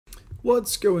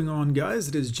What's going on, guys?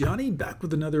 It is Johnny back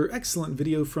with another excellent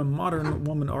video from Modern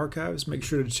Woman Archives. Make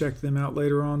sure to check them out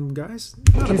later on, guys.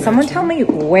 Can someone tell me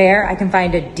where I can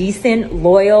find a decent,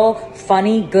 loyal,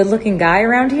 funny, good-looking guy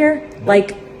around here?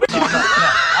 Like...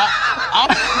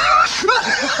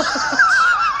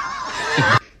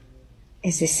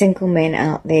 Is there single men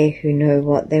out there who know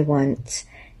what they want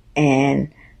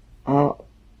and are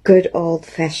good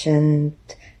old-fashioned,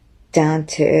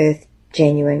 down-to-earth,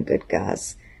 genuine good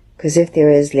guys? Because if there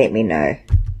is, let me know.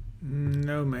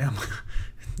 No, ma'am.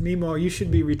 Meemaw, you should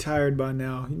be retired by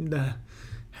now.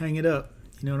 Hang it up.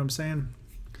 You know what I'm saying?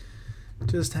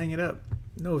 Just hang it up.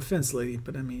 No offense, lady,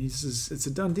 but I mean, it's a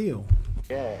done deal.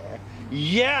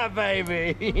 Yeah,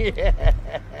 baby. Yeah.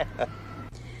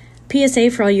 PSA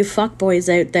for all you fuckboys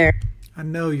out there. I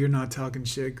know you're not talking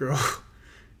shit, girl.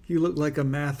 You look like a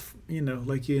math,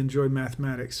 like you enjoy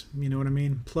mathematics. You know what I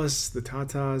mean? Plus the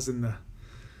tatas and the...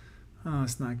 Oh,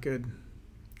 it's not good.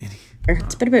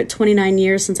 It's been about 29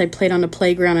 years since I played on the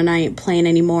playground and I ain't playing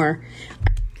anymore.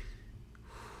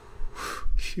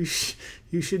 You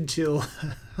should chill.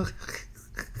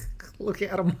 Look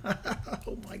at him.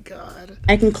 Oh my God.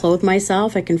 I can clothe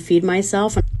myself. I can feed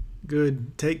myself.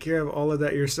 Good. Take care of all of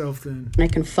that yourself then. And I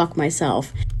can fuck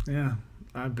myself. Yeah,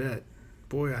 I bet.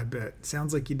 Boy, I bet.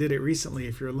 Sounds like you did it recently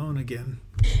if you're alone again.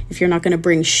 If you're not going to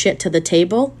bring shit to the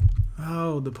table.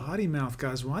 Oh, the potty mouth,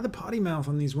 guys. Why the potty mouth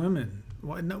on these women?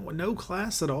 Why no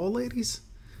class at all, ladies?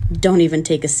 Don't even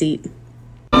take a seat.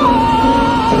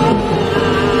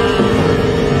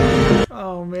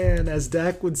 Oh, man. As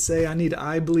Dak would say, I need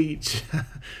eye bleach.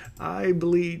 Eye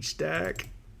bleach, Dak.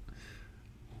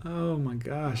 Oh, my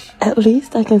gosh. At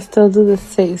least I can still do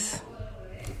this face.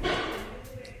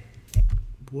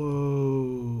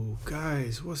 Whoa.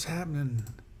 Guys, what's happening?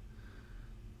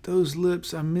 Those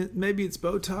lips, maybe it's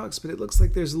Botox, but it looks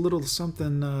like there's a little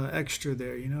something extra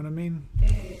there. You know what I mean?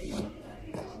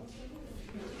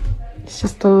 It's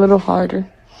just a little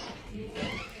harder.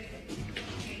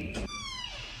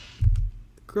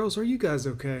 Girls, are you guys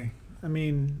okay? I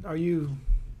mean,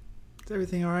 is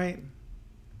everything all right?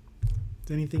 Is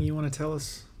there anything you want to tell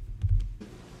us?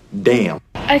 Damn.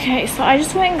 Okay, so I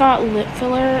just went and got lip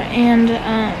filler, and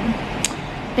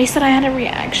they said I had a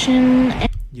reaction.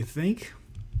 You think?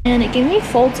 And it gave me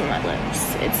folds on my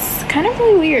lips. It's kind of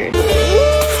really weird.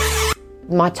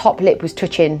 My top lip was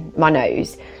touching my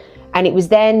nose, and it was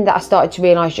then that I started to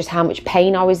realise just how much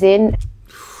pain I was in.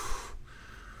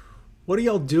 What are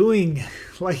y'all doing?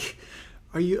 Like,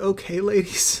 are you okay,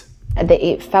 ladies? That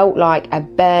it felt like a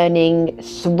burning,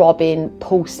 throbbing,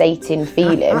 pulsating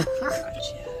feeling.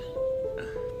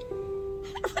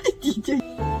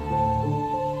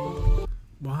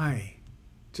 Why?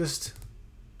 Just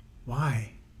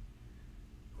why?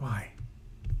 Why?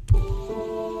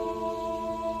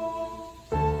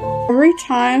 Every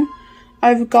time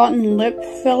I've gotten lip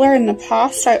filler in the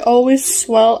past, I always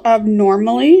swell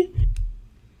abnormally.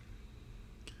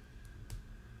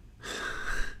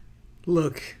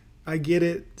 Look, I get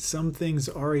it. Some things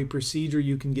are a procedure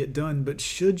you can get done, but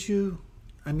should you?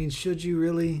 I mean, should you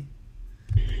really?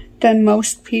 Than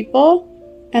most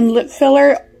people. And lip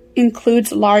filler includes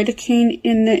lidocaine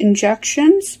in the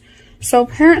injections. So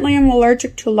apparently I'm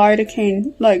allergic to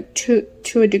lidocaine, like, to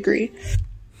a degree.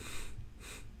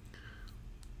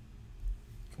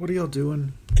 What are y'all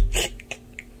doing?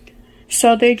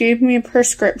 So they gave me a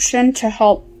prescription to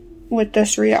help with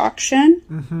this reaction.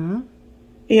 Mm-hmm.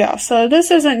 Yeah, so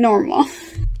this isn't normal.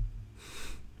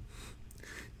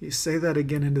 You say that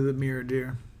again into the mirror,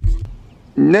 dear.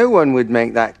 No one would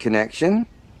make that connection.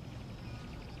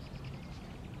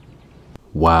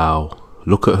 Wow,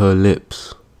 look at her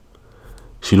lips.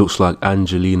 She looks like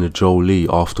Angelina Jolie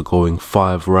after going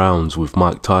 5 rounds with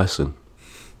Mike Tyson.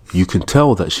 You can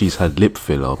tell that she's had lip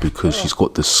filler because she's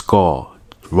got the scar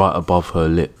right above her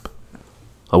lip.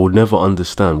 I would never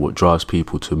understand what drives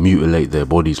people to mutilate their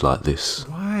bodies like this.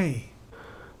 Why?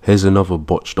 Here's another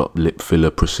botched up lip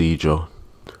filler procedure.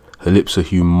 Her lips are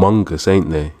humongous, ain't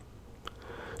they?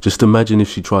 Just imagine if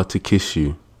she tried to kiss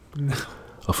you. No.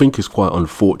 I think it's quite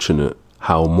unfortunate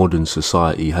how modern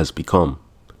society has become.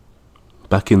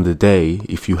 Back in the day,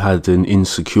 if you had an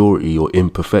insecurity or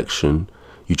imperfection,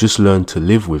 you just learned to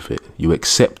live with it. You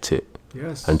accept it.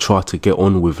 Yes. And try to get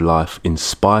on with life in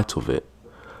spite of it.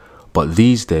 But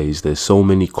these days, there's so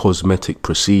many cosmetic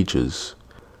procedures.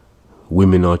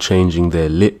 Women are changing their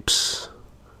lips,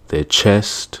 their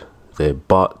chest, their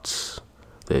butts,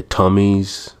 their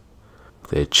tummies,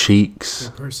 their cheeks.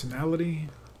 Their personality.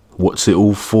 What's it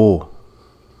all for?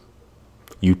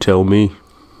 You tell me.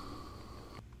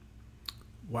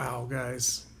 Wow,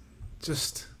 guys.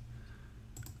 Just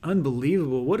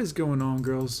Unbelievable. What is going on,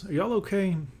 girls? Are y'all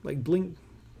okay? Like, blink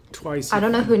twice. I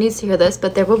don't know who needs to hear this,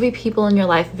 but there will be people in your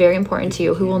life very important to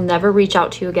you who will never reach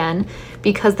out to you again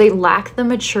because they lack the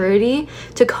maturity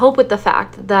to cope with the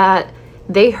fact that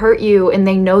they hurt you and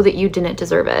they know that you didn't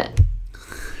deserve it.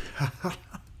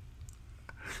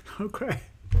 Okay.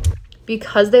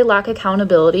 Because they lack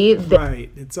accountability,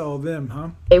 Right. It's all them, huh?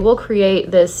 they will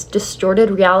create this distorted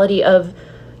reality of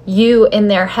you in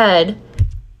their head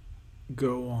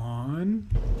Go on.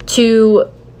 to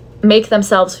make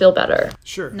themselves feel better.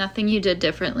 Sure. Nothing you did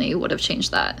differently would have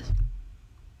changed that.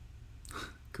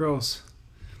 Girls,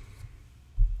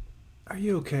 are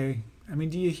you okay? I mean,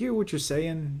 do you hear what you're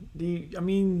saying?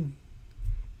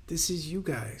 This is you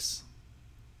guys.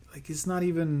 Like, it's not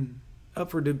even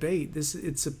up for debate.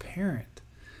 It's apparent.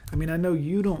 I mean, I know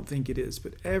you don't think it is,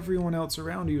 but everyone else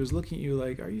around you is looking at you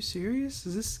like, are you serious?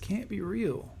 This can't be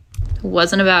real. It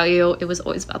wasn't about you, it was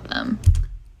always about them.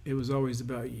 It was always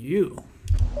about you.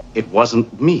 It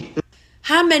wasn't me.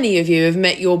 How many of you have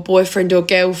met your boyfriend or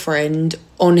girlfriend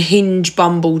on Hinge,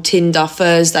 Bumble, Tinder,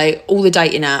 Thursday, all the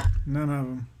dating app? None of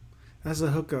them. That's a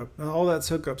hookup. All that's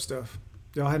hookup stuff.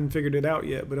 Y'all hadn't figured it out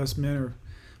yet, but us men are,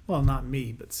 well, not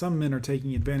me, but some men are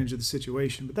taking advantage of the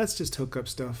situation. But that's just hookup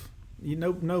stuff. You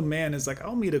know, no man is like,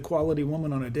 I'll meet a quality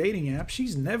woman on a dating app.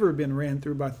 She's never been ran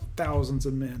through by thousands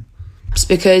of men. It's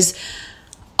because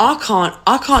I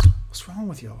can't. What's wrong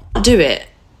with y'all? Do it.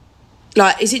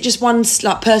 Like, is it just one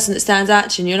like person that stands out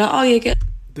to you and you're like, oh, yeah, good.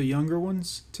 The younger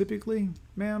ones, typically,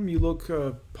 ma'am, you look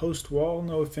post-wall,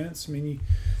 no offense. I mean, you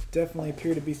definitely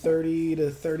appear to be 30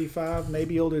 to 35,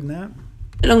 maybe older than that.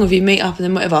 How long have you meet up and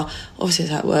then whatever? Obviously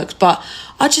that's how it works, but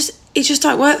it just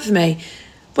don't work for me.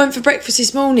 Went for breakfast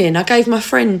this morning. I gave my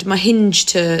friend my Hinge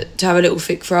to have a little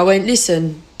fic for. I went,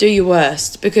 listen, do your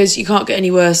worst, because you can't get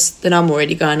any worse than I'm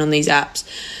already going on these apps.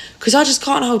 Because I just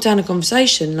can't hold down a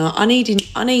conversation. Like, I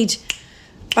need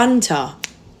banter,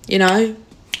 you know?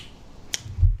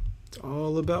 It's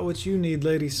all about what you need,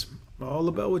 ladies. All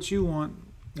about what you want.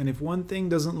 And if one thing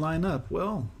doesn't line up,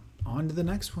 well, on to the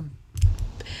next one.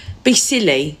 Be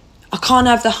silly. I can't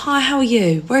have the, hi, how are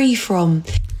you? Where are you from?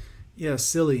 Yeah,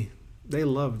 silly. They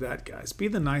love that, guys. Be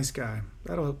the nice guy.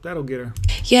 That'll get her.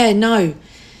 Yeah, no.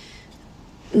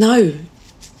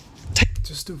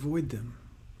 Just avoid them.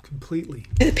 Completely.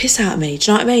 Get the piss out of me,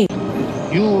 do you know what I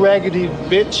mean? You raggedy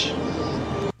bitch.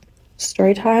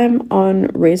 Story time on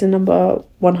reason number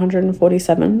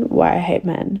 147 why I hate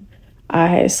men.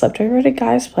 I slept over at a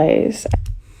guy's place.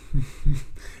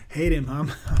 Hate him,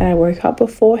 huh? And I woke up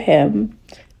before him.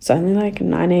 It's only like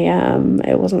 9 a.m.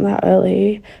 It wasn't that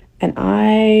early. And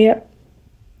I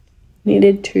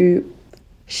needed to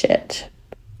shit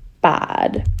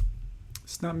bad.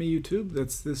 It's not me, YouTube.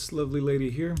 That's this lovely lady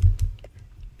here.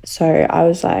 So I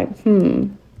was like,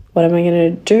 what am I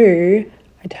going to do?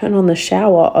 I turn on the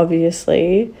shower,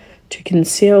 obviously, to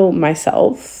conceal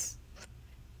myself.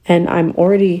 And I'm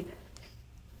already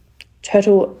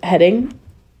turtle heading.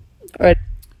 Why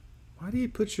do you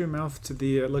put your mouth to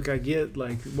the... look, I get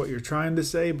like what you're trying to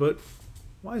say, but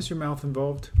why is your mouth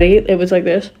involved? It was like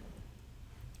this.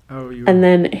 Oh, you... And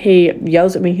then he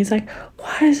yells at me. He's like,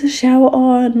 why is the shower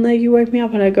on? Like, you woke me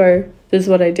up. And I go, this is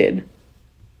what I did.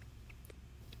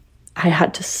 I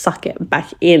had to suck it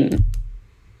back in.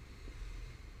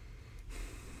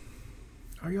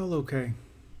 Are y'all okay?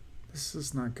 This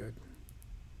is not good.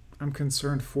 I'm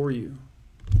concerned for you.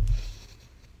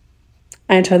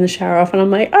 I turned the shower off and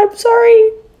I'm like, I'm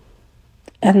sorry.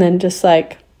 And then just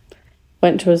like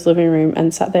went to his living room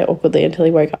and sat there awkwardly until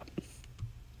he woke up.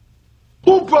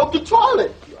 Who broke the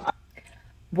toilet?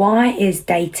 Why is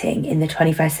dating in the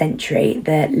 21st century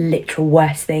the literal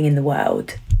worst thing in the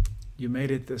world? You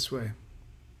made it this way.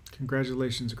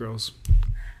 Congratulations, girls.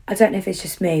 I don't know if it's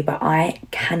just me, but I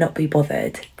cannot be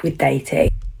bothered with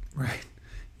dating. Right.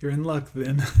 You're in luck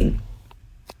then.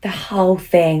 The whole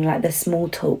thing, like the small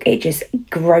talk, it just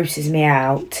grosses me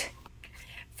out.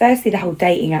 Firstly, the whole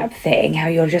dating app thing, how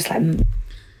you're just like...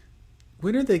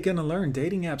 When are they going to learn?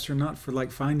 Dating apps are not for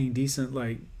like finding decent,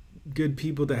 like good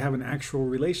people to have an actual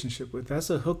relationship with. That's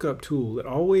a hookup tool. It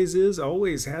always is,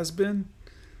 always has been.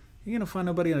 You're going to find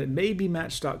nobody on it. Maybe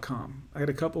Match.com. I had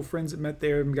a couple friends that met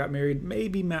there and got married.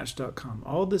 Maybe Match.com.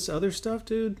 All this other stuff,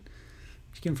 dude,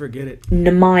 you can forget it.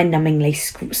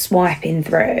 Mind-numbingly swiping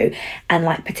through and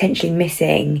like potentially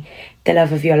missing the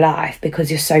love of your life because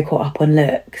you're so caught up on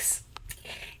looks.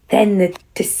 Then the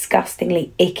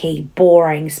disgustingly icky,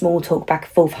 boring small talk back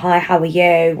and forth. Hi, how are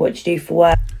you? What do you do for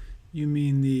work? You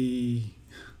mean the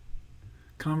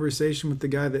conversation with the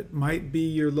guy that might be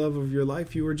your love of your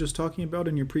life you were just talking about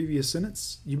in your previous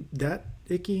sentence? That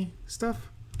icky stuff?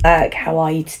 How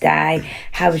are you today?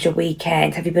 How was your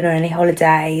weekend? Have you been on any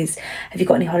holidays? Have you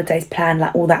got any holidays planned?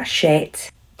 Like all that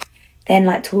shit. Then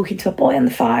like talking to a boy on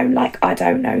the phone, like, I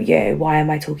don't know you. Why am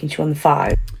I talking to you on the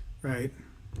phone? Right.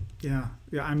 Yeah.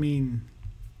 Yeah. I mean,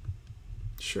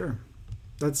 sure.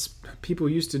 People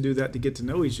used to do that to get to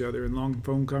know each other, and long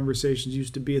phone conversations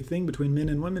used to be a thing between men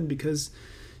and women because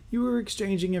you were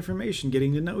exchanging information,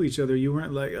 getting to know each other. You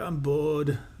weren't like, I'm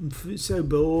bored. I'm so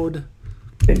bored.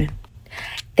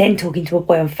 Then talking to a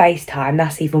boy on FaceTime,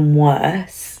 that's even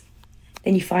worse.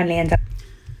 Then you finally end up...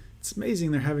 It's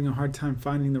amazing they're having a hard time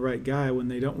finding the right guy when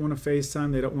they don't want to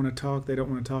FaceTime, they don't want to talk, they don't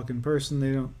want to talk in person,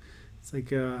 they don't... It's like,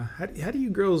 how do you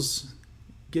girls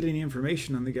get any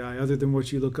information on the guy other than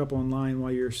what you look up online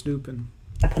while you're snooping?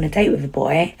 Up on a date with a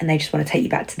boy and they just want to take you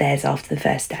back to theirs after the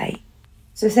first date.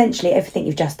 So essentially everything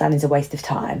you've just done is a waste of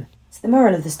time. So the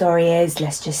moral of the story is,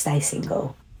 let's just stay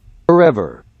single.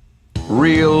 Forever.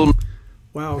 Real.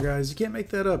 Wow, guys, you can't make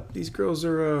that up. These girls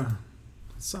are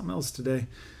something else today.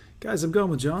 Guys, I'm going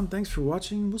with John. Thanks for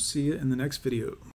watching. We'll see you in the next video.